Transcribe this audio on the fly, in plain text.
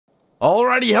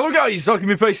Alrighty, hello guys, welcome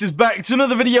your faces back to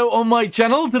another video on my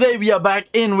channel. Today we are back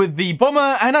in with the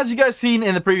bomber, and as you guys seen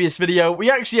in the previous video, we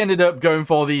actually ended up going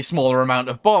for the smaller amount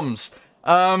of bombs.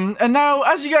 And now,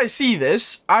 as you guys see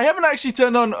this, I haven't actually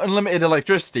turned on unlimited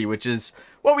electricity, which is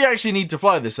what we actually need to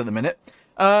fly this at the minute.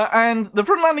 And the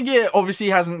front landing gear obviously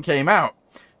hasn't came out,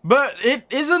 but it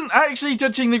isn't actually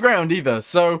touching the ground either,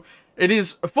 so it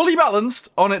is fully balanced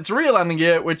on its rear landing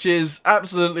gear, which is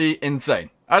absolutely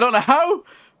insane. I don't know how,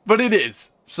 but it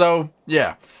is. So,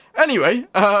 yeah. Anyway,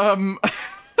 that's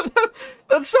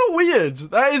so weird.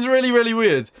 That is really, really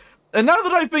weird. And now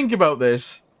that I think about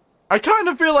this, I kind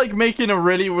of feel like making a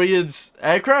really weird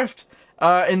aircraft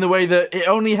in the way that it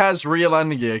only has rear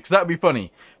landing gear, because that'd be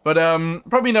funny. But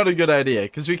probably not a good idea,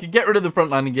 because we could get rid of the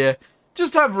front landing gear,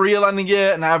 just have rear landing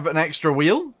gear and have an extra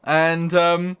wheel, and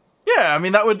yeah, I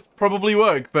mean, that would probably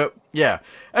work, but yeah.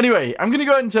 Anyway, I'm going to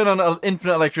go ahead and turn on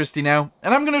infinite electricity now,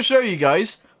 and I'm going to show you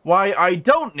guys why I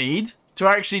don't need to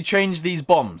actually change these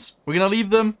bombs. We're going to leave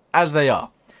them as they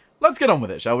are. Let's get on with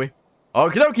it, shall we?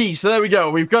 Okie dokie, so there we go.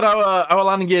 We've got our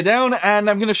landing gear down, and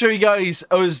I'm going to show you guys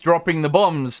us dropping the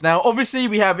bombs. Now, obviously,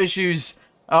 we have issues,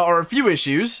 or a few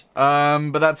issues,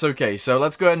 but that's okay. So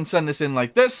let's go ahead and send this in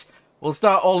like this. We'll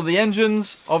start all of the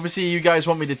engines. Obviously, you guys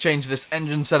want me to change this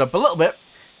engine setup a little bit,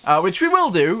 which we will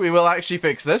do. We will actually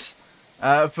fix this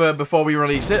before we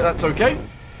release it. That's okay.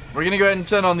 We're going to go ahead and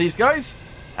turn on these guys.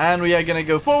 And we are going to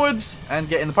go forwards and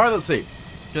get in the pilot seat.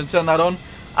 Going to turn that on.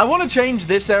 I want to change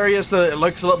this area so that it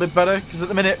looks a little bit better, because at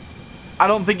the minute, I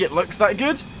don't think it looks that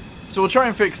good. So we'll try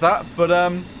and fix that. But,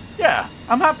 yeah,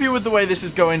 I'm happy with the way this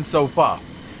is going so far.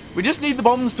 We just need the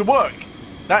bombs to work.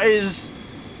 That is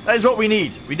what we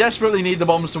need. We desperately need the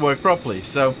bombs to work properly.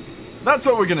 So that's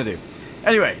what we're going to do.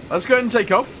 Anyway, let's go ahead and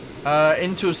take off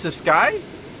into the sky.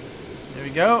 There we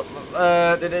go.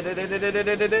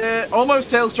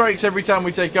 Almost tail strikes every time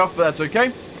we take off, but that's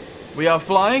okay. We are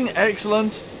flying.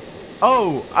 Excellent.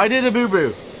 Oh, I did a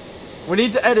boo-boo. We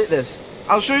need to edit this.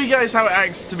 I'll show you guys how it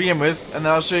acts to begin with, and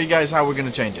then I'll show you guys how we're going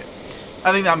to change it.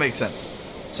 I think that makes sense.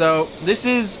 So, this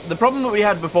is the problem that we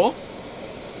had before.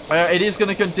 It is going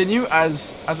to continue,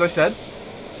 as I said.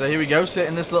 So, here we go. Sit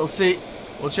in this little seat.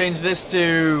 We'll change this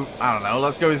to, I don't know,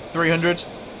 let's go with 300.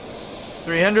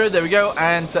 300, there we go,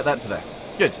 and set that to there.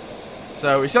 Good.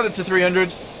 So we set it to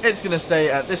 300. It's going to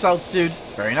stay at this altitude.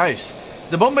 Very nice.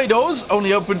 The bomb bay doors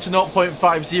only open to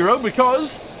 0.50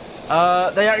 because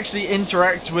they actually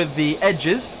interact with the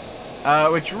edges,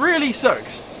 which really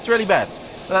sucks. It's really bad,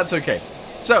 but that's okay.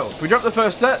 So if we drop the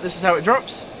first set, this is how it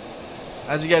drops.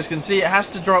 As you guys can see, it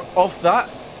has to drop off that,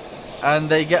 and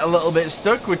they get a little bit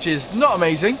stuck, which is not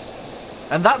amazing.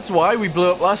 And that's why we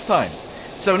blew up last time.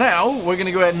 So now, we're going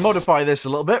to go ahead and modify this a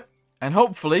little bit, and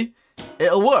hopefully,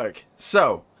 it'll work.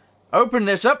 So, open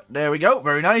this up, there we go,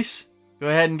 very nice. Go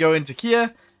ahead and go into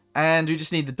Kia, and we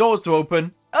just need the doors to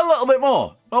open a little bit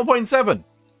more, 0.7.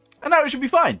 And now it should be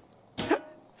fine.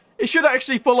 It should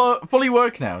actually fully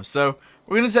work now. So,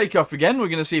 we're going to take off again, we're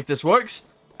going to see if this works.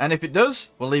 And if it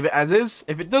does, we'll leave it as is.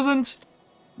 If it doesn't,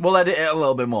 we'll edit it a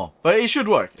little bit more. But it should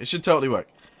work, it should totally work.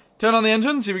 Turn on the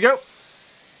engines, here we go.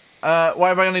 Why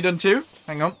have I only done 2?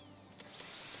 Hang on.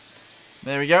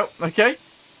 There we go. Okay.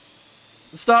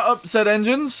 Start up said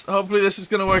engines. Hopefully this is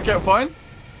going to work out fine.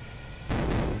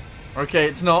 Okay,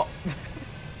 it's not.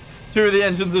 2 of the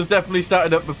engines have definitely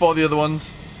started up before the other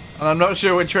ones. And I'm not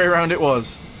sure which way around it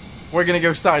was. We're going to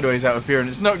go sideways out of here and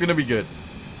it's not going to be good.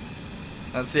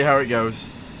 Let's see how it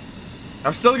goes.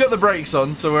 I've still got the brakes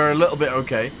on, so we're a little bit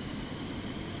okay.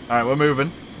 Alright, we're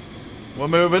moving. We're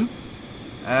moving.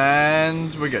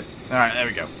 And we're good. Alright, there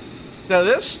we go. Do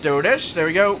this, there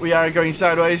we go. We are going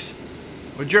sideways.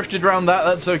 We drifted around that,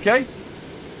 that's okay.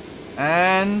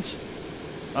 And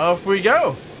off we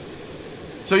go.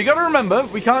 So you got to remember,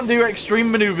 we can't do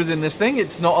extreme maneuvers in this thing.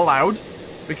 It's not allowed,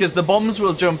 because the bombs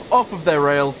will jump off of their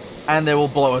rail and they will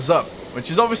blow us up,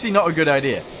 which is obviously not a good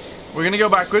idea. We're going to go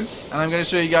backwards, and I'm going to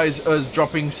show you guys us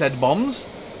dropping said bombs.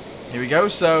 Here we go.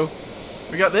 So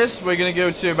we got this. We're going to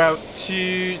go to about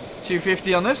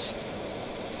 250 on this.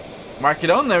 Whack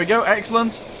it on, there we go,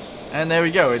 excellent. And there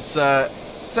we go, it's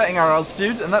setting our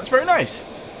altitude, and that's very nice.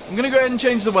 I'm going to go ahead and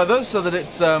change the weather so that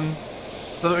it's so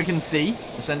that we can see,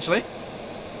 essentially.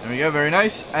 There we go, very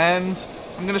nice. And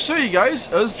I'm going to show you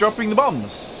guys us dropping the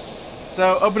bombs.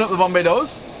 So open up the bomb bay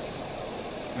doors.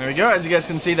 There we go, as you guys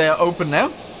can see, they are open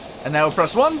now. And now we'll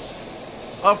press 1.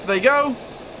 Off they go.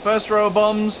 First row of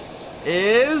bombs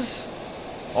is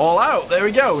all out. There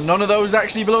we go, none of those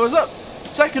actually blow us up.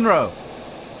 Second row.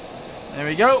 There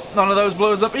we go. None of those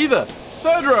blows up either.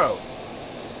 Third row.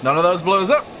 None of those blows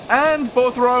up. And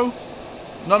fourth row.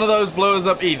 None of those blows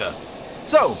up either.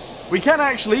 So, we can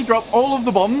actually drop all of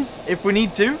the bombs if we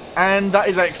need to, and that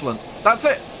is excellent. That's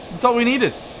it. That's all we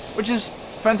needed, which is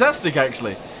fantastic,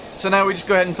 actually. So now we just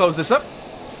go ahead and close this up.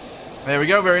 There we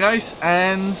go, very nice,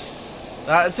 and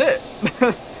that's it.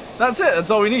 That's it,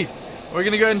 that's all we need. We're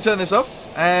going to go ahead and turn this up,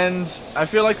 and I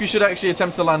feel like we should actually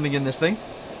attempt a landing in this thing.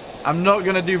 I'm not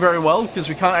going to do very well, because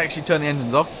we can't actually turn the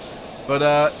engines off.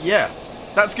 But, yeah,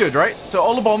 that's good, right? So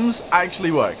all the bombs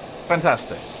actually work.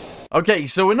 Fantastic. Okay,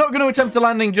 so we're not going to attempt a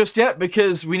landing just yet,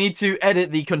 because we need to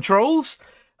edit the controls.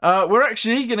 We're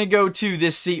actually going to go to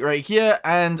this seat right here,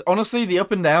 and honestly, the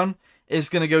up and down is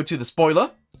going to go to the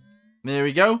spoiler. There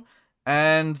we go.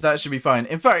 And that should be fine.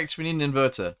 In fact, we need an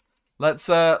inverter. Let's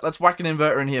whack an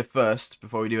inverter in here first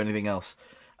before we do anything else.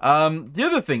 The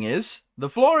other thing is, the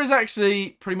floor is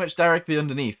actually pretty much directly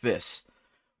underneath this.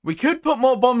 We could put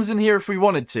more bombs in here if we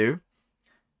wanted to,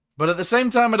 but at the same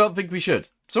time, I don't think we should.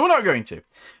 So we're not going to.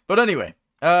 But anyway,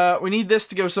 we need this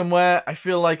to go somewhere. I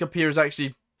feel like up here is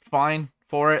actually fine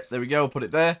for it. There we go, put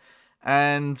it there.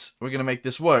 And we're going to make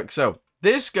this work. So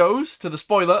this goes to the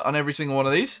spoiler on every single one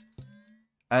of these.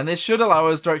 And this should allow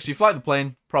us to actually fly the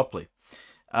plane properly,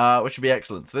 which would be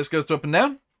excellent. So this goes to up and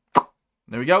down.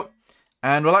 There we go.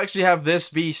 And we'll actually have this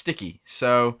be sticky.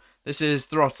 So this is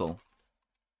throttle.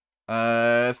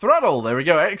 Throttle. There we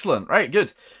go. Excellent. Right,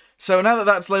 good. So now that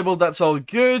that's labeled, that's all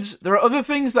good. There are other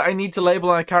things that I need to label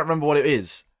and I can't remember what it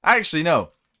is. Actually,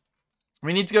 no.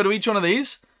 We need to go to each one of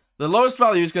these. The lowest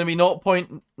value is going to be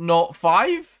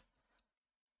 0.05,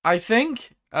 I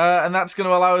think. And that's going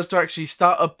to allow us to actually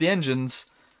start up the engines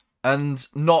and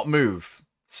not move.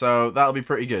 So that'll be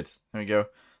pretty good. There we go.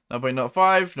 0.05,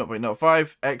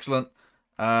 0.05, excellent.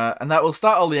 And that will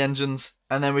start all the engines,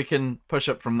 and then we can push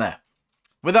up from there.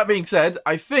 With that being said,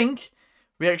 I think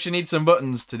we actually need some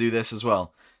buttons to do this as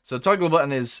well. So toggle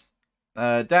button is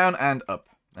down and up.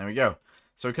 There we go.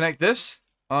 So connect this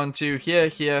onto here,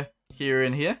 here, here,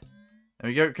 and here. There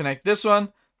we go. Connect this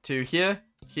one to here,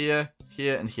 here,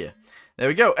 here, and here. There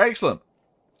we go. Excellent.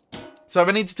 So if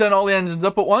I need to turn all the engines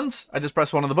up at once, I just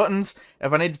press one of the buttons.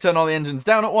 If I need to turn all the engines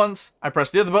down at once, I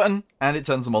press the other button, and it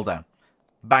turns them all down.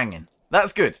 Banging.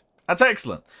 That's good. That's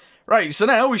excellent. Right, so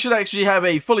now we should actually have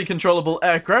a fully controllable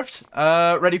aircraft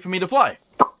ready for me to fly.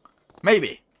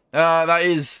 Maybe. That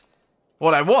is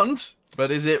what I want,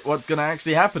 but is it what's going to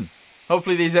actually happen?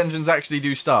 Hopefully these engines actually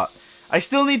do start. I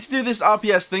still need to do this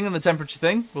RPS thing and the temperature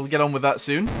thing. We'll get on with that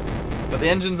soon. But the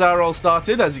engines are all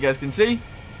started, as you guys can see.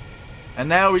 And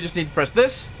now we just need to press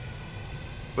this,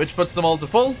 which puts them all to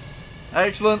full.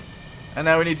 Excellent. And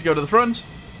now we need to go to the front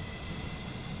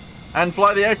and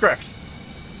fly the aircraft.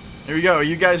 Here we go. Are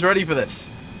you guys ready for this?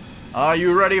 Are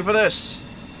you ready for this?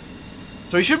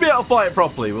 So we should be able to fly it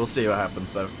properly. We'll see what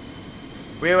happens, though.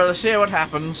 We will see what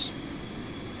happens.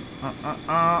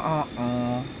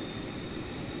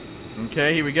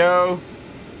 Okay, here we go.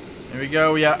 Here we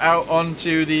go. We are out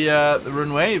onto the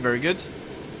runway. Very good.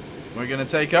 We're going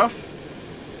to take off,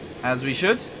 as we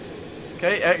should.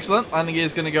 Okay, excellent. Landing gear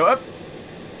is going to go up.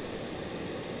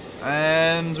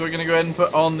 And we're going to go ahead and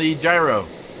put on the gyro.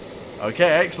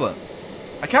 Okay, excellent.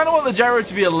 I kind of want the gyro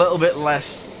to be a little bit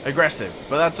less aggressive,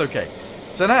 but that's okay.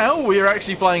 So now we are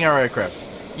actually flying our aircraft.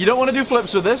 You don't want to do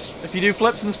flips with this. If you do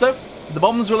flips and stuff, the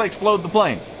bombs will explode the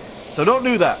plane. So don't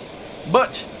do that.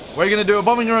 But we're going to do a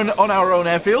bombing run on our own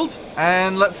airfield,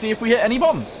 and let's see if we hit any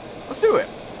bombs. Let's do it.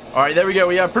 Alright, there we go.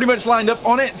 We are pretty much lined up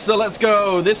on it, so let's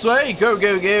go this way. Go,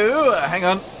 go, go. Hang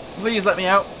on. Please let me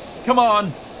out. Come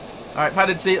on. Alright,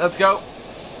 padded seat. Let's go.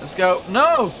 Let's go.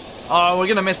 No! Oh, we're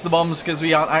going to miss the bombs because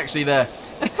we aren't actually there.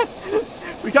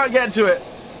 We can't get to it.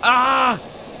 Ah!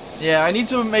 Yeah, I need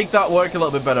to make that work a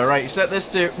little bit better. Right, set this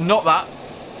to, not that,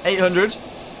 800.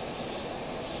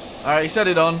 Alright, set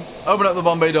it on. Open up the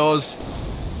bomb bay doors.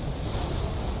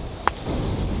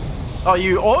 Oh,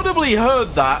 you audibly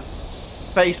heard that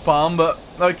facepalm, but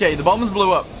okay, the bombs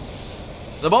blew up.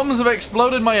 The bombs have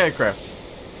exploded my aircraft.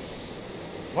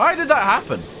 Why did that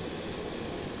happen?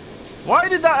 Why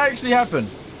did that actually happen?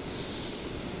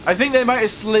 I think they might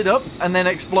have slid up and then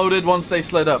exploded once they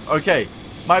slid up. Okay,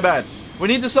 my bad. We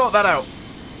need to sort that out.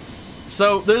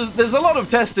 So there's a lot of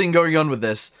testing going on with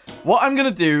this. What I'm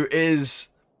going to do is,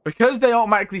 because they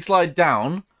automatically slide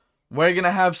down, we're going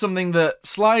to have something that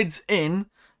slides in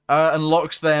and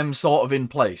locks them sort of in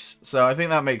place. So I think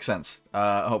that makes sense,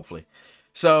 hopefully.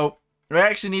 So we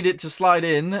actually need it to slide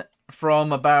in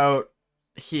from about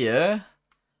here,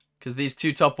 because these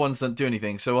two top ones don't do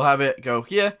anything. So we'll have it go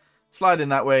here, slide in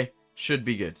that way, should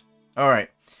be good. Alright,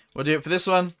 we'll do it for this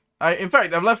one. In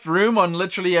fact, I've left room on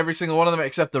literally every single one of them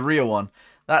except the rear one.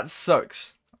 That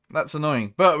sucks. That's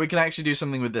annoying. But we can actually do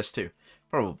something with this too.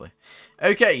 Probably.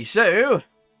 Okay, so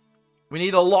we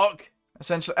need a lock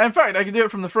essentially. In fact, I can do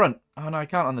it from the front. Oh, no, I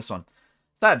can't on this one.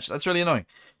 Sadge, that's really annoying.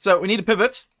 So, we need a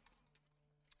pivot.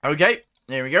 Okay,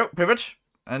 here we go, pivot.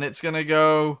 And it's going to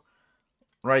go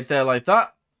right there like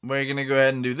that. We're going to go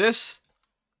ahead and do this.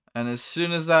 And as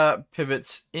soon as that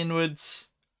pivots inwards...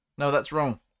 No, that's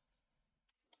wrong.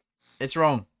 It's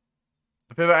wrong.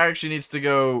 The pivot actually needs to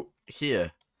go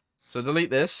here. So delete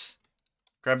this.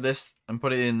 Grab this and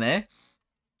put it in there.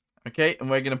 Okay, and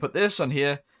we're going to put this on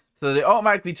here so that it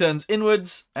automatically turns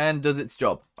inwards and does its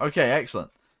job. Okay,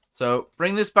 excellent. So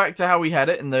bring this back to how we had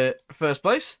it in the first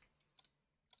place.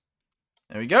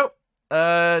 There we go.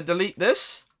 Delete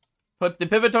this. Put the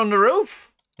pivot on the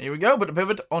roof. Here we go. Put the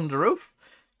pivot on the roof.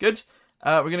 Good.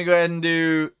 We're going to go ahead and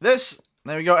do this.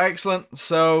 There we go. Excellent.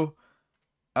 So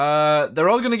they're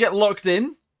all going to get locked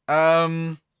in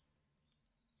when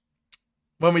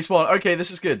we spawn. Okay, this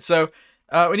is good. So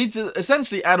we need to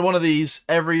essentially add one of these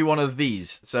every one of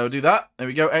these. So do that. There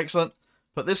we go. Excellent.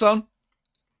 Put this on.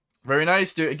 Very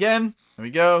nice. Do it again. There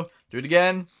we go. Do it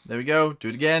again. There we go. Do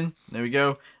it again. There we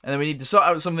go. And then we need to sort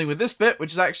out something with this bit,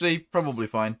 which is actually probably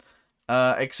fine.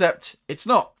 Except it's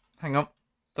not. Hang on.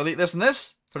 Delete this and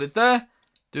this. Put it there.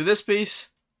 Do this piece.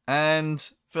 And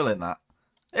fill in that.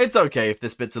 It's okay if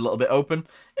this bit's a little bit open.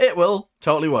 It will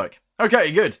totally work.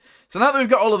 Okay, good. So now that we've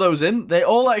got all of those in, they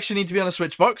all actually need to be on a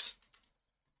switch box.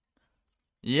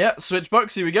 Yeah, switch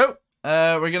box. Here we go.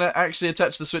 We're going to actually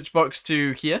attach the switch box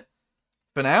to here.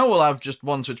 For now, we'll have just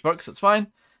one switch box. That's fine.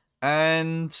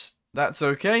 And that's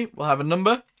okay. We'll have a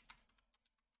number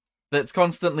that's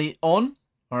constantly on.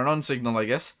 Or an on signal, I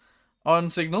guess. On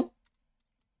signal.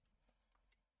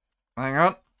 Hang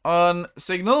on. On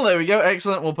signal. There we go.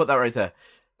 Excellent. We'll put that right there.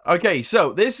 Okay,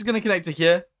 so this is going to connect to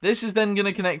here. This is then going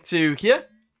to connect to here.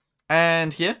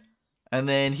 And here. And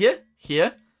then here.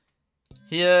 Here.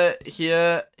 Here.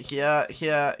 Here. Here.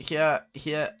 Here. Here.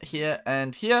 Here. Here.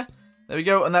 And here. There we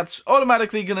go. And that's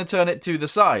automatically going to turn it to the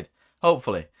side.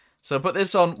 Hopefully. So put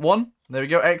this on 1. There we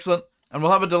go. Excellent. And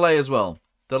we'll have a delay as well.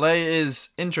 Delay is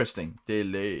interesting.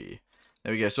 Delay.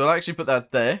 There we go. So I'll actually put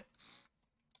that there.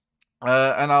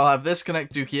 And I'll have this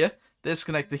connect to here. This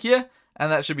connect to here.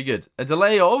 And that should be good. A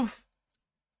delay of,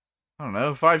 I don't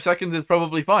know, 5 seconds is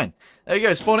probably fine. There you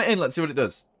go. Spawn it in. Let's see what it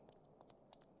does.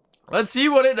 Let's see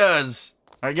what it does.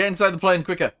 Alright, get inside the plane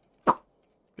quicker.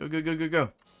 Go, go, go, go,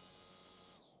 go.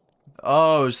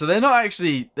 Oh, so they're not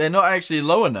actually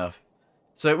low enough.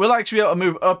 So it will actually be able to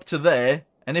move up to there.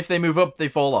 And if they move up, they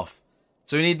fall off.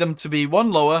 So we need them to be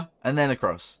one lower and then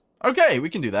across. Okay, we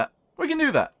can do that. We can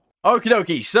do that. Okie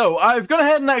dokie, so I've gone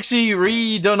ahead and actually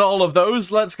redone all of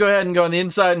those. Let's go ahead and go on the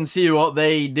inside and see what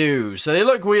they do. So they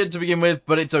look weird to begin with,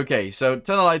 but it's okay. So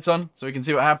turn the lights on so we can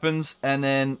see what happens. And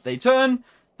then they turn.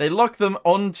 They lock them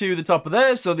onto the top of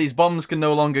there so these bombs can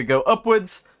no longer go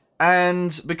upwards.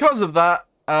 And because of that,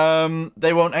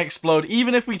 they won't explode.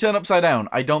 Even if we turn upside down,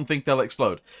 I don't think they'll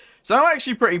explode. So I'm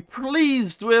actually pretty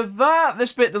pleased with that.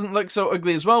 This bit doesn't look so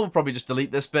ugly as well. We'll probably just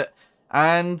delete this bit.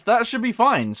 And that should be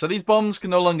fine. So these bombs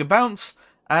can no longer bounce,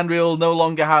 and we'll no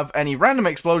longer have any random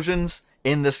explosions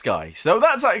in the sky. So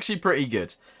that's actually pretty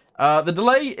good. The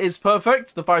delay is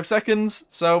perfect, the 5 seconds,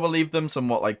 so we'll leave them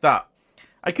somewhat like that.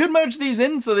 I could merge these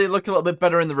in so they look a little bit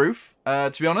better in the roof,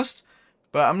 to be honest.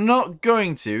 But I'm not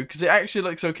going to, because it actually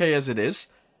looks okay as it is.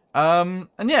 And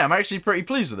yeah, I'm actually pretty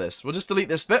pleased with this. We'll just delete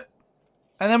this bit,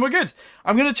 and then we're good.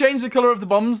 I'm going to change the colour of the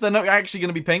bombs. They're not actually going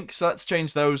to be pink, so let's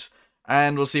change those.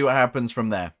 And we'll see what happens from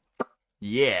there.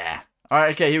 Yeah.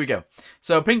 Alright, okay, here we go.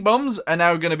 So, pink bombs are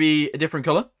now going to be a different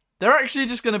colour. They're actually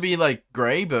just going to be, like,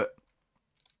 grey, but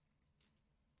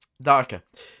darker.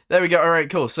 There we go.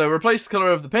 Alright, cool. So, replace the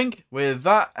colour of the pink with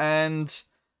that, and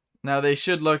now they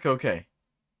should look okay.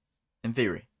 In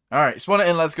theory. Alright, spawn it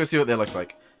in. Let's go see what they look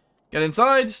like. Get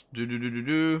inside.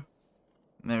 Do.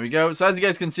 There we go. So, as you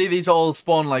guys can see, these all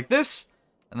spawn like this.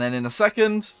 And then in a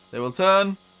second, they will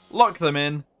turn, lock them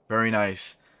in. Very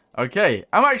nice. Okay,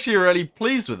 I'm actually really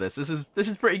pleased with this. This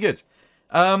is pretty good.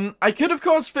 I could, of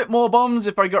course, fit more bombs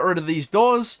if I got rid of these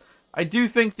doors. I do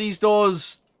think these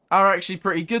doors are actually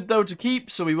pretty good, though, to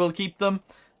keep, so we will keep them.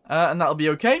 And that'll be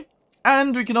okay.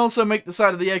 And we can also make the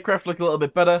side of the aircraft look a little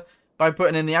bit better by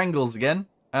putting in the angles again.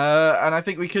 And I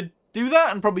think we could do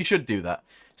that, and probably should do that.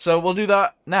 So we'll do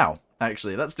that now,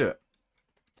 actually. Let's do it.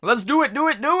 Let's do it, do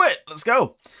it, do it! Let's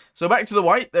go. So back to the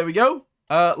white. There we go.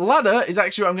 Ladder is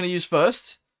actually what I'm going to use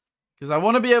first, because I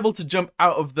want to be able to jump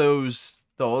out of those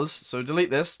doors. So delete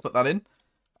this, put that in.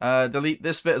 Delete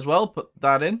this bit as well, put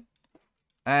that in.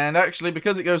 And actually,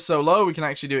 because it goes so low, we can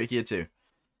actually do it here too.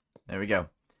 There we go.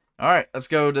 Alright, let's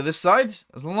go to this side.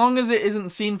 As long as it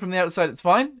isn't seen from the outside, it's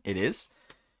fine. It is.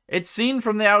 It's seen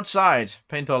from the outside.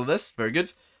 Paint all of this. Very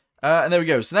good. And there we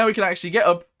go. So now we can actually get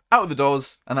up out of the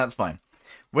doors, and that's fine.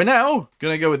 We're now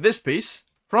going to go with this piece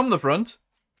from the front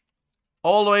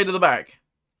all the way to the back.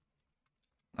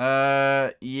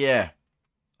 Yeah.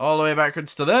 All the way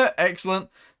backwards to there. Excellent.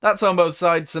 That's on both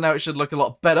sides, so now it should look a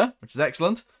lot better, which is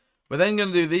excellent. We're then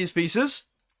going to do these pieces,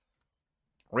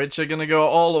 which are going to go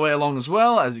all the way along as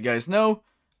well, as you guys know.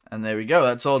 And there we go.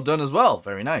 That's all done as well.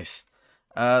 Very nice.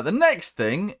 The next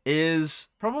thing is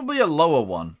probably a lower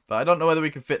one, but I don't know whether we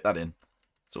can fit that in.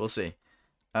 So we'll see.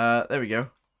 There we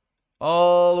go.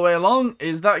 All the way along.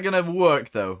 Is that going to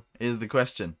work, though, is the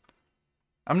question.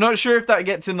 I'm not sure if that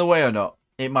gets in the way or not.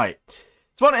 It might.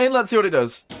 Spawn it in. Let's see what it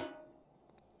does.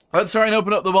 Let's try and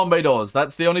open up the Bombay doors.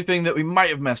 That's the only thing that we might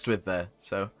have messed with there.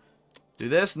 So, do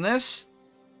this and this.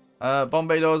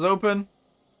 Bombay doors open.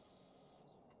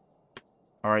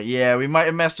 Alright, yeah, we might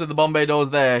have messed with the Bombay doors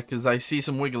there, because I see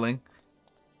some wiggling.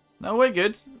 No, we're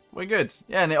good. We're good.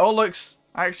 Yeah, and it all looks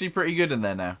actually pretty good in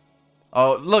there now.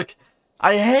 Oh, look.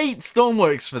 I hate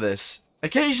Stormworks for this.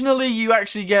 Occasionally, you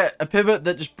actually get a pivot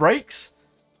that just breaks,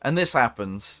 and this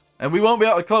happens. And we won't be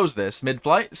able to close this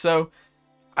mid-flight, so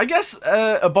I guess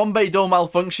a Bombay door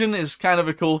malfunction is kind of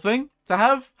a cool thing to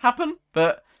have happen,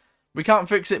 but we can't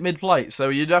fix it mid-flight, so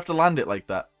you'd have to land it like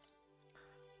that.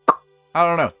 I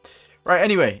don't know. Right,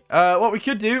 anyway, what we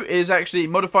could do is actually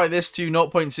modify this to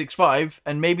 0.65,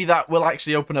 and maybe that will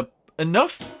actually open up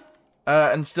enough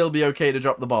and still be okay to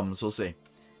drop the bombs. We'll see.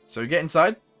 So get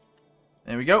inside.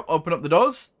 There we go. Open up the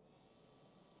doors.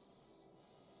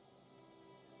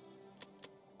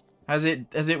 Has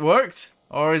it worked?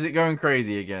 Or is it going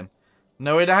crazy again?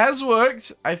 No, it has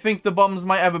worked. I think the bombs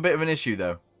might have a bit of an issue,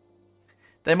 though.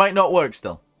 They might not work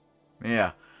still.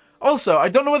 Yeah. Also, I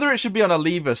don't know whether it should be on a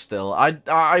lever still.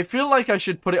 I feel like I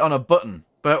should put it on a button,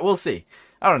 but we'll see.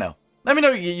 I don't know. Let me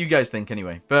know what you guys think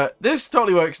anyway. But this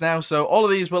totally works now, so all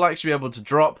of these will actually be able to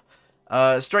drop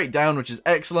straight down, which is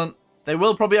excellent. They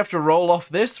will probably have to roll off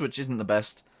this, which isn't the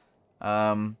best.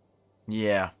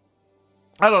 Yeah.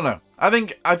 I don't know. I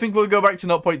think we'll go back to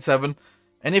 0.7,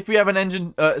 and if we have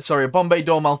an a Bombay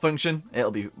door malfunction, it'll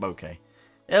be okay.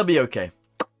 It'll be okay.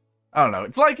 I don't know.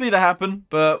 It's likely to happen,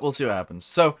 but we'll see what happens.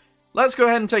 So, let's go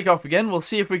ahead and take off again. We'll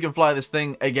see if we can fly this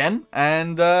thing again,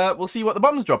 and we'll see what the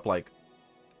bombs drop like.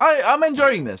 I'm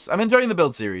enjoying this. I'm enjoying the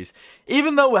build series.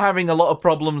 Even though we're having a lot of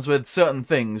problems with certain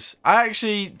things, I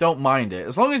actually don't mind it.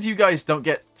 As long as you guys don't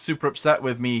get super upset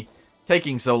with me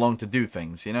taking so long to do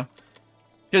things, you know?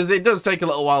 Because it does take a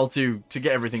little while to get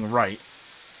everything right.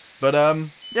 But,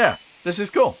 yeah, this is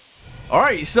cool.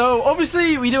 Alright, so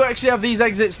obviously we do actually have these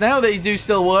exits now. They do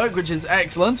still work, which is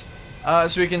excellent.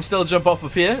 So we can still jump off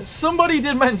of here. Somebody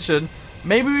did mention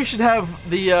maybe we should have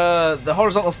the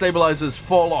horizontal stabilizers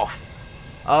fall off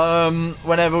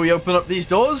whenever we open up these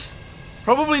doors.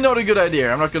 Probably not a good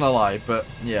idea, I'm not going to lie, but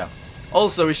yeah.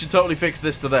 Also, we should totally fix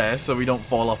this to there so we don't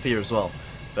fall off here as well.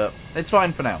 But it's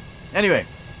fine for now. Anyway,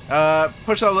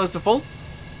 push all those to full.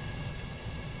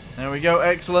 There we go,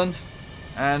 excellent.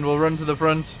 And we'll run to the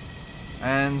front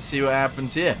and see what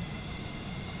happens here.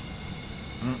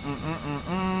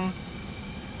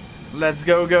 Let's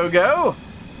go, go, go.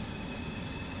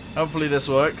 Hopefully this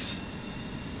works.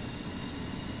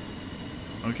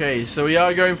 Okay, so we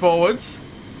are going forwards.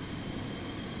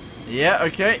 Yeah,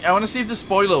 okay. I want to see if the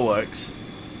spoiler works.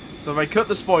 So if I cut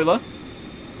the spoiler,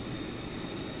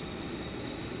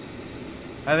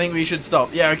 I think we should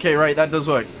stop. Yeah, okay, right, that does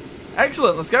work.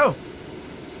 Excellent, let's go.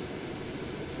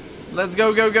 Let's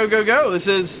go, go, go, go, go. This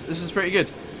is pretty good.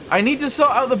 I need to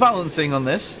sort out the balancing on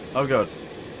this. Oh, God.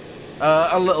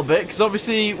 A little bit, because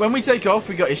obviously when we take off,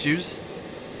 we got issues.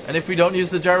 And if we don't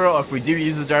use the gyro, or if we do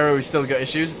use the gyro, we still got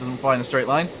issues. It doesn't fly in a straight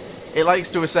line. It likes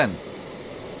to ascend.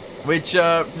 Which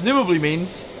presumably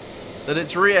means that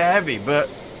it's rear heavy, but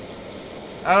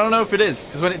I don't know if it is,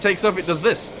 because when it takes off, it does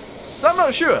this. So I'm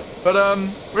not sure, but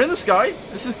we're in the sky.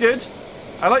 This is good.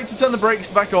 I like to turn the brakes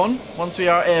back on once we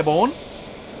are airborne.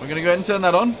 We're going to go ahead and turn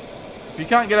that on. If you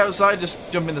can't get outside, just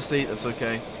jump in the seat, that's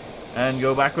okay. And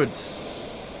go backwards.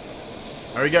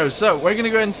 There we go. So, we're going to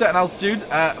go ahead and set an altitude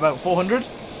at about 400.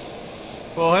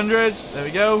 400, there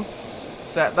we go.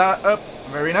 Set that up,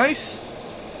 very nice.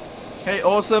 Okay,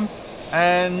 awesome.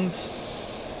 And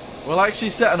we'll actually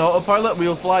set an autopilot.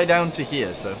 We'll fly down to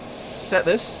here, so set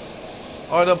this.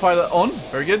 Autopilot on,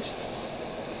 very good.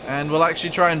 And we'll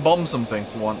actually try and bomb something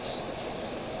for once.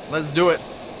 Let's do it.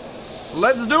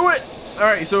 Let's do it!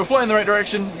 Alright, so we're flying in the right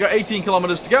direction. We've got 18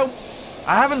 kilometers to go.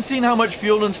 I haven't seen how much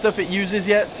fuel and stuff it uses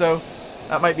yet, so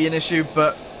that might be an issue,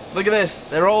 but look at this.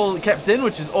 They're all kept in,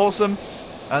 which is awesome,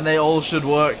 and they all should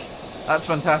work. That's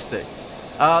fantastic.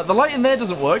 The light in there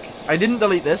doesn't work. I didn't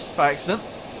delete this by accident.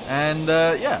 And,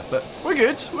 yeah, but we're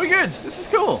good. We're good. This is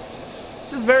cool.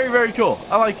 This is very, very cool.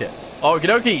 I like it. Okie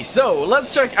dokie, so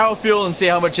let's check our fuel and see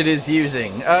how much it is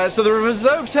using. So the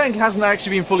reserve tank hasn't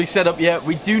actually been fully set up yet.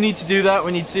 We do need to do that.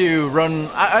 We need to run...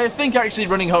 I think actually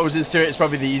running hoses to it is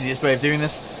probably the easiest way of doing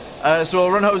this. So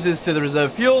we'll run hoses to the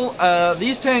reserve fuel.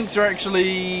 These tanks are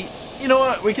actually... You know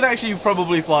what? We can actually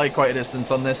probably fly quite a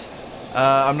distance on this.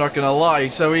 I'm not going to lie.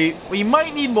 So we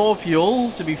might need more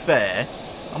fuel, to be fair.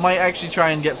 I might actually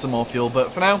try and get some more fuel,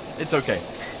 but for now, it's okay.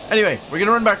 Anyway, we're going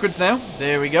to run backwards now.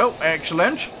 There we go.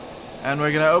 Excellent. And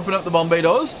we're going to open up the bomb bay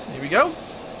doors. Here we go.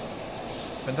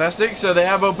 Fantastic. So they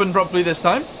have opened properly this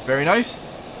time. Very nice.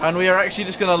 And we are actually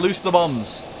just going to loose the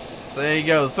bombs. So there you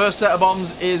go. The first set of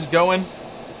bombs is going.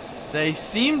 They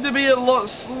seem to be a lot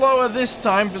slower this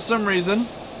time for some reason.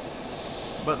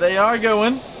 But they are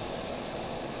going.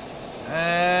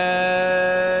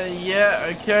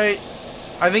 Yeah, okay.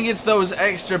 I think it's those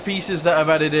extra pieces that I've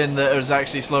added in that is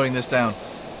actually slowing this down.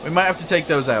 We might have to take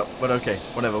those out. But okay,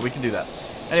 whatever. We can do that.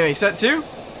 Anyway, set 2,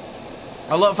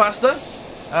 a lot faster,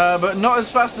 but not as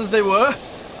fast as they were.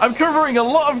 I'm covering a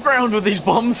lot of ground with these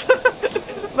bombs.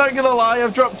 Not gonna lie,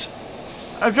 I've dropped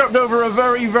over a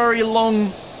very, very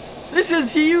long... This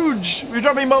is huge! We're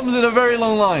dropping bombs in a very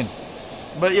long line.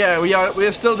 But yeah, we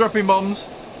are still dropping bombs,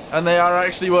 and they are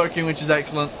actually working, which is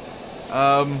excellent.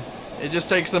 It just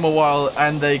takes them a while,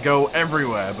 and they go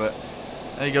everywhere, but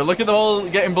there you go. Look at them all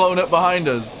getting blown up behind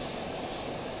us.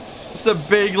 Just a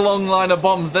big long line of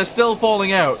bombs. They're still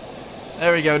falling out.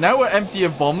 There we go. Now we're empty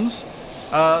of bombs.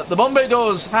 The bomb bay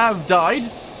doors have died.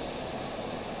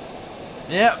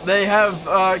 Yeah, they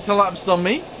have collapsed on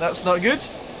me. That's not good.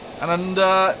 And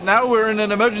now we're in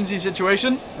an emergency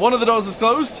situation. One of the doors is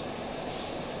closed.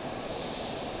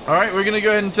 Alright, we're going to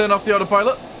go ahead and turn off the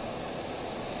autopilot.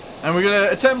 And we're going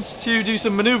to attempt to do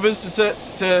some maneuvers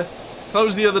to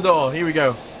close the other door. Here we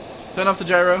go. Turn off the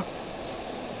gyro.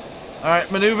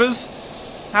 Alright, maneuvers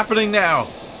happening now.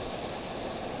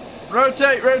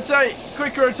 Rotate, rotate,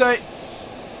 quick rotate.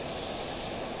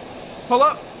 Pull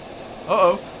up.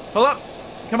 Uh-oh. Pull up.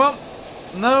 Come on.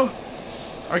 No.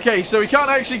 Okay, so we can't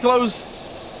actually close.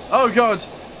 Oh, God.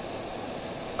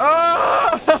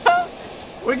 Ah!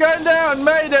 We're going down.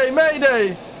 Mayday,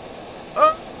 mayday.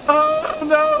 Oh,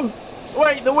 no.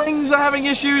 Wait, the wings are having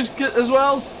issues as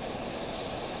well.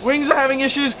 Wings are having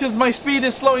issues because my speed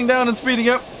is slowing down and speeding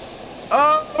up.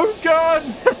 Oh, God!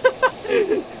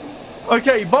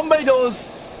 Okay, bomb bay doors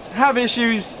have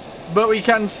issues, but we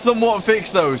can somewhat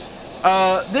fix those.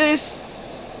 This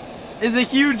is a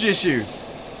huge issue.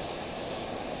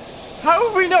 How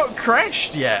have we not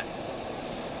crashed yet?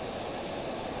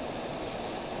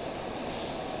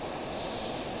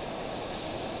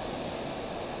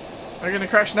 Are we going to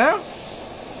crash now?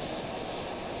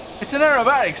 It's an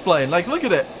aerobatic plane. Like, look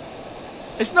at it.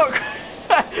 It's not...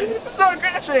 It's not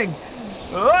crashing!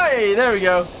 Hey, there we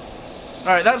go.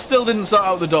 Alright, that still didn't sort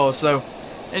out the door, so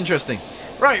interesting.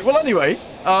 Right, well anyway,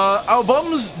 our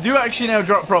bombs do actually now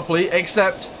drop properly,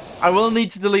 except I will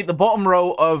need to delete the bottom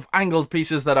row of angled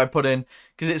pieces that I put in,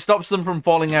 because it stops them from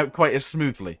falling out quite as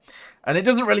smoothly. And it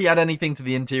doesn't really add anything to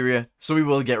the interior, so we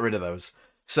will get rid of those.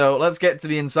 So let's get to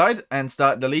the inside and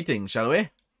start deleting, shall we?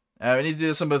 We need to do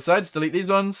this on both sides, delete these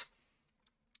ones.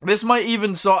 This might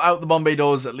even sort out the bomb bay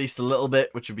doors at least a little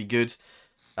bit, which would be good.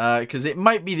 Because it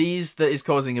might be these that is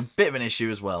causing a bit of an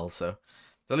issue as well. So,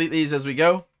 delete these as we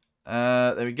go.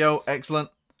 There we go. Excellent.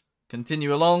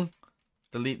 Continue along.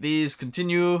 Delete these.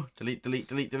 Continue. Delete, delete,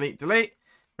 delete, delete, delete.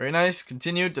 Very nice.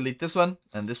 Continue. Delete this one,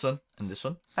 and this one, and this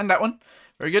one, and that one.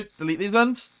 Very good. Delete these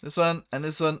ones. This one, and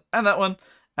this one, and that one.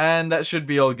 And that should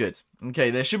be all good.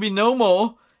 Okay, there should be no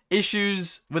more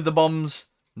issues with the bombs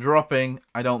dropping,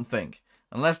 I don't think.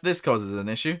 Unless this causes an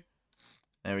issue.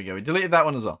 There we go. We deleted that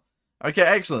one as well. Okay,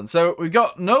 excellent. So we've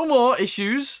got no more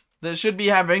issues that we should be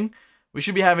having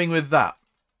with that.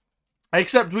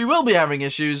 Except we will be having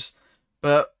issues,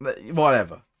 but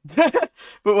whatever.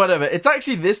 But whatever. It's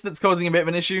actually this that's causing a bit of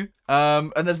an issue.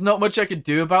 And there's not much I could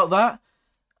do about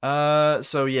that.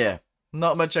 So yeah,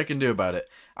 not much I can do about it.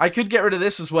 I could get rid of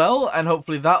this as well, and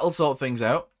hopefully that'll sort things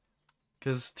out.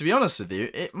 Because to be honest with you,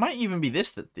 it might even be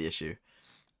this that's the issue.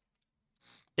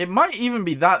 It might even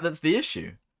be that's the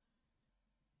issue.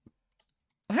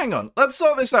 Hang on, let's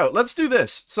sort this out. Let's do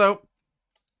this. So,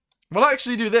 we'll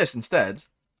actually do this instead.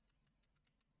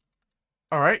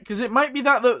 Alright, because it might be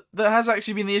that has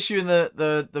actually been the issue in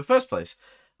the first place.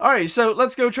 Alright, so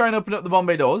let's go try and open up the bomb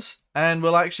bay doors. And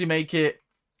we'll actually make it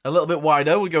a little bit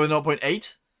wider. We'll go with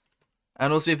 0.8.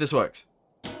 And we'll see if this works.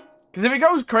 Because if it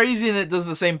goes crazy and it does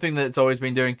the same thing that it's always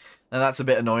been doing, then that's a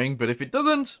bit annoying. But if it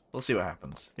doesn't, we'll see what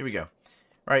happens. Here we go.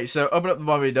 Right, so open up the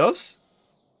bomb bay doors.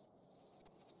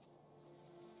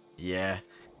 Yeah.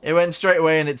 It went straight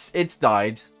away and it's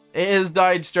died. It has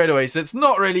died straight away, so it's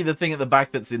not really the thing at the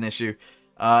back that's an issue.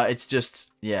 It's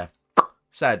just, yeah.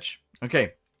 Sag.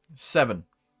 Okay. 7.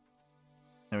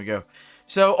 There we go.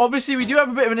 So, obviously, we do have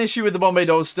a bit of an issue with the Bombay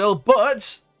doors still,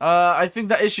 but I think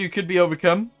that issue could be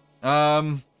overcome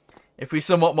if we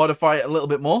somewhat modify it a little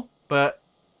bit more. But,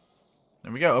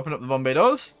 there we go. Open up the Bombay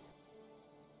doors.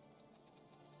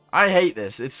 I hate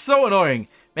this. It's so annoying.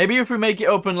 Maybe if we make it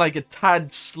open like a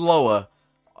tad slower,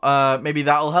 maybe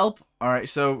that'll help. Alright,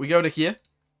 so we go to here,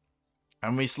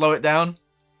 and we slow it down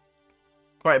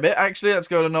quite a bit, actually. Let's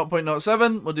go to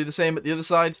 0.07. We'll do the same at the other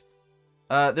side.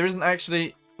 There isn't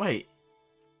actually... Wait.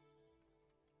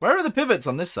 Where are the pivots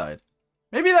on this side?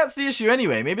 Maybe that's the issue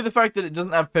anyway. Maybe the fact that it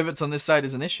doesn't have pivots on this side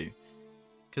is an issue.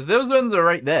 Because those ones are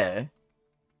right there.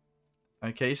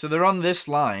 Okay, so they're on this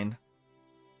line.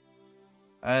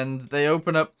 And they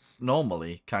open up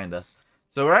normally, kinda.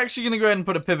 So we're actually going to go ahead and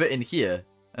put a pivot in here.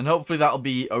 And hopefully that'll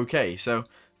be okay. So,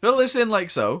 fill this in like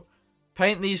so.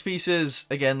 Paint these pieces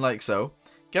again like so.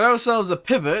 Get ourselves a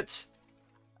pivot.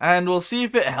 And we'll see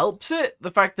if it helps it. The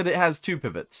fact that it has 2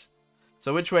 pivots.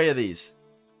 So, which way are these?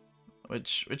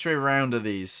 Which way around are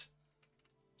these?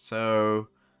 So,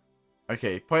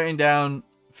 okay. Pointing down,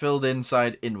 filled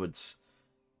inside, inwards.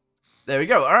 There we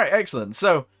go. Alright, excellent.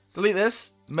 So, delete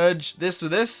this. Merge this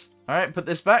with this. Alright, put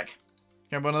this back.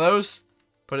 Grab one of those.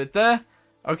 Put it there.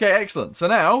 Okay, excellent. So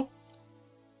now,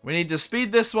 we need to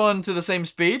speed this one to the same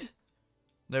speed.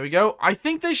 There we go. I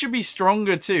think they should be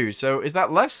stronger too. So is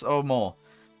that less or more?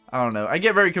 I don't know. I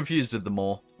get very confused with the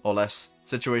more or less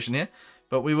situation here.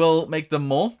 But we will make them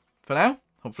more for now.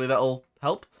 Hopefully that'll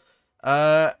help.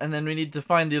 And then we need to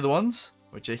find the other ones,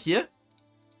 which are here.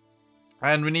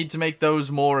 And we need to make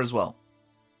those more as well.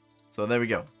 So there we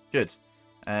go. Good.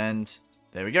 And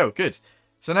there we go. Good.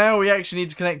 So now we actually need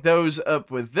to connect those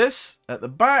up with this at the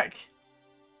back.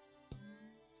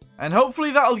 And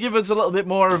hopefully that'll give us a little bit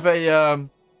more of a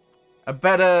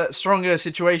better, stronger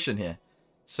situation here.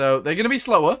 So they're going to be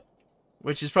slower,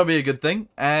 which is probably a good thing.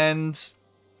 And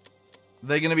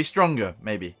they're going to be stronger,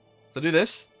 maybe. So do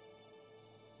this.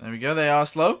 There we go. They are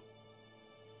slow.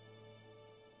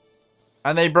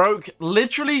 And they broke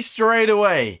literally straight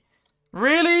away.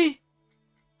 Really?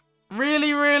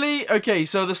 Really, really? Okay,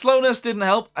 so the slowness didn't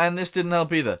help, and this didn't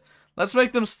help either. Let's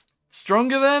make them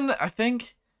stronger then, I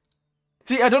think.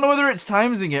 See, I don't know whether it's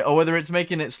timesing it, or whether it's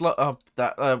making it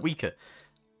weaker.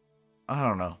 I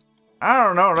don't know. I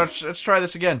don't know. Let's try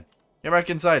this again. Get back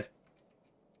inside.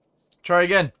 Try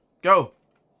again. Go.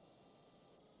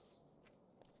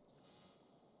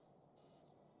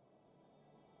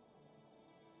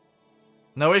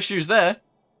 No issues there.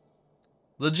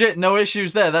 Legit, no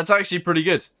issues there. That's actually pretty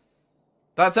good.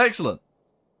 That's excellent.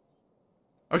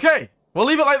 Okay, we'll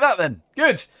leave it like that then.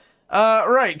 Good.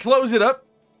 Right, close it up.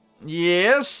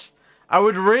 Yes. I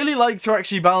would really like to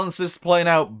actually balance this plane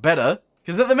out better.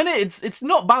 Because at the minute, it's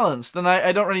not balanced, and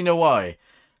I don't really know why.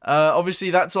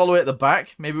 Obviously, that's all the way at the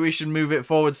back. Maybe we should move it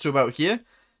forwards to about here.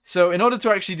 So, in order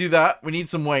to actually do that, we need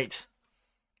some weight.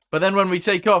 But then when we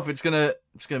take off, it's gonna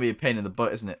be a pain in the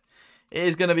butt, isn't it? It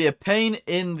is going to be a pain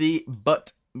in the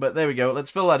butt. But there we go. Let's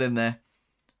fill that in there.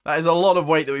 That is a lot of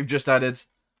weight that we've just added.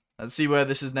 Let's see where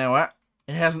this is now at.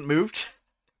 It hasn't moved.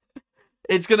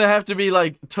 It's going to have to be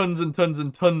like tons and tons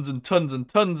and tons and tons and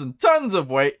tons and tons of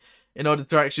weight in order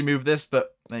to actually move this.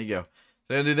 But there you go. So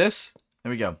I'm going to do this.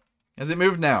 There we go. Has it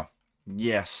moved now?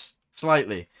 Yes.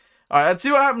 Slightly. Alright, let's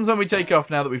see what happens when we take off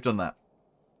now that we've done that.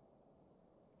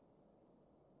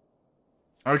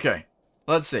 Okay.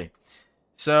 Let's see.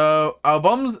 So, our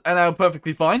bombs are now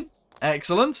perfectly fine.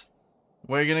 Excellent.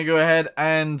 We're going to go ahead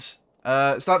and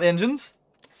start the engines.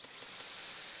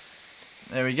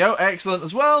 There we go. Excellent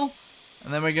as well.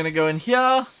 And then we're going to go in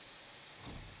here.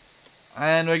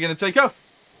 And we're going to take off.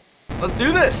 Let's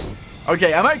do this.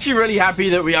 Okay, I'm actually really happy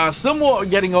that we are somewhat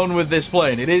getting on with this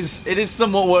plane. It is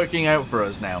somewhat working out for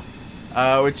us now.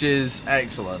 Which is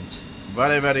excellent.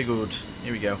 Very, very good.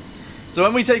 Here we go. So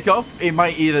when we take off, it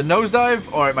might either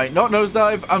nosedive or it might not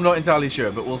nosedive. I'm not entirely sure,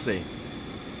 but we'll see.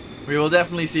 We will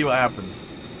definitely see what happens.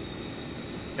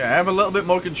 Okay, I have a little bit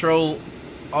more control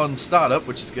on startup,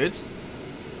 which is good.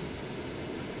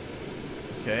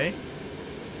 Okay.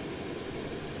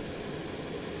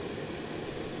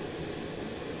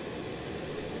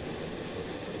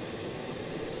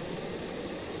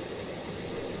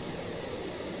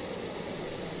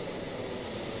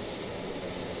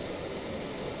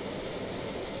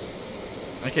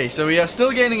 Okay, so we are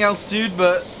still gaining altitude,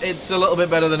 but it's a little bit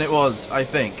better than it was, I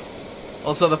think.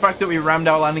 Also, the fact that we rammed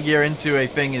our landing gear into a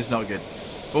thing is not good.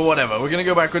 But whatever, we're going to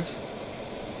go backwards.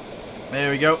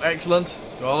 There we go, excellent.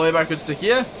 Go all the way backwards to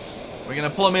here. We're going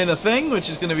to plumb in a thing, which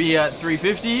is going to be at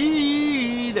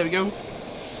 350. There we go.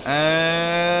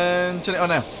 And turn it on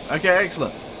now. Okay,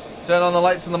 excellent. Turn on the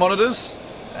lights and the monitors.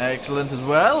 Excellent as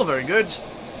well. Very good.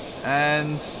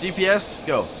 And GPS,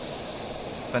 go.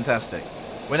 Fantastic.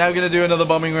 We're now going to do another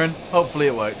bombing run. Hopefully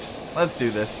it works. Let's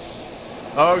do this.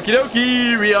 Okie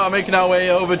dokie, we are making our way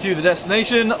over to the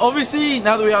destination. Obviously,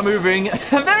 now that we are moving,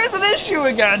 there is an issue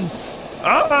again.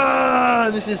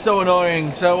 This is so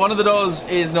annoying. So one of the doors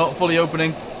is not fully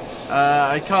opening.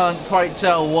 I can't quite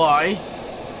tell why.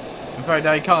 In fact,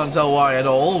 I can't tell why at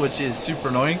all, which is super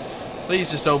annoying.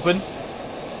 Please just open.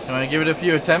 Can I give it a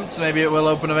few attempts? Maybe it will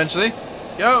open eventually.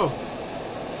 Go.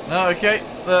 No, okay.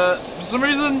 For some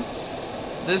reason,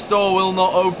 this door will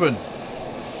not open.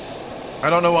 I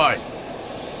don't know why.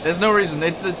 There's no reason.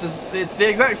 It's the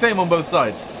exact same on both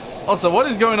sides. Also, what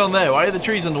is going on there? Why are the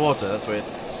trees underwater? That's weird.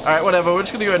 Alright, whatever. We're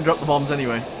just going to go ahead and drop the bombs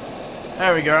anyway.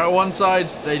 There we go. At one side,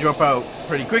 they drop out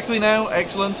pretty quickly now.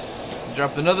 Excellent.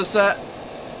 Dropped another set.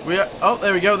 Oh,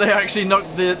 there we go. They actually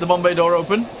knocked the bomb bay door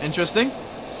open. Interesting.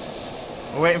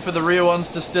 We're waiting for the rear ones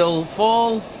to still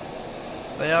fall.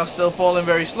 They are still falling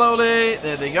very slowly.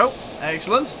 There they go.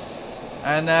 Excellent.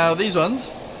 And now these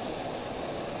ones.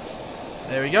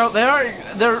 There we go.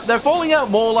 They're falling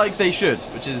out more like they should,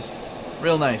 which is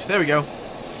real nice. There we go.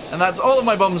 And that's all of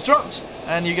my bombs dropped.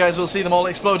 And you guys will see them all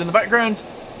explode in the background.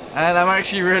 And I'm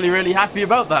actually really happy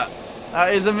about that.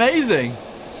 That is amazing.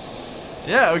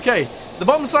 Yeah, okay. The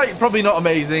bomb sight, probably not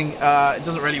amazing. It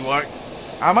doesn't really work.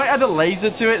 I might add a laser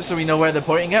to it so we know where they're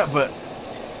pointing at, but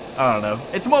I don't know.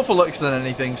 It's more for looks than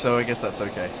anything, so I guess that's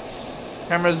okay.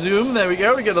 Camera zoom, there we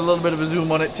go. We get a little bit of a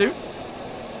zoom on it too.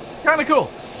 Kind of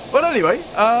cool. But anyway,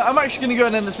 I'm actually going to go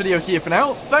and end this video here for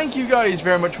now. Thank you guys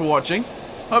very much for watching.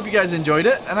 Hope you guys enjoyed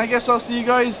it, and I guess I'll see you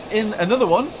guys in another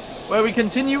one where we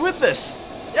continue with this.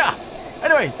 Yeah.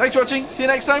 Anyway, thanks for watching. See you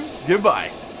next time.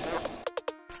 Goodbye.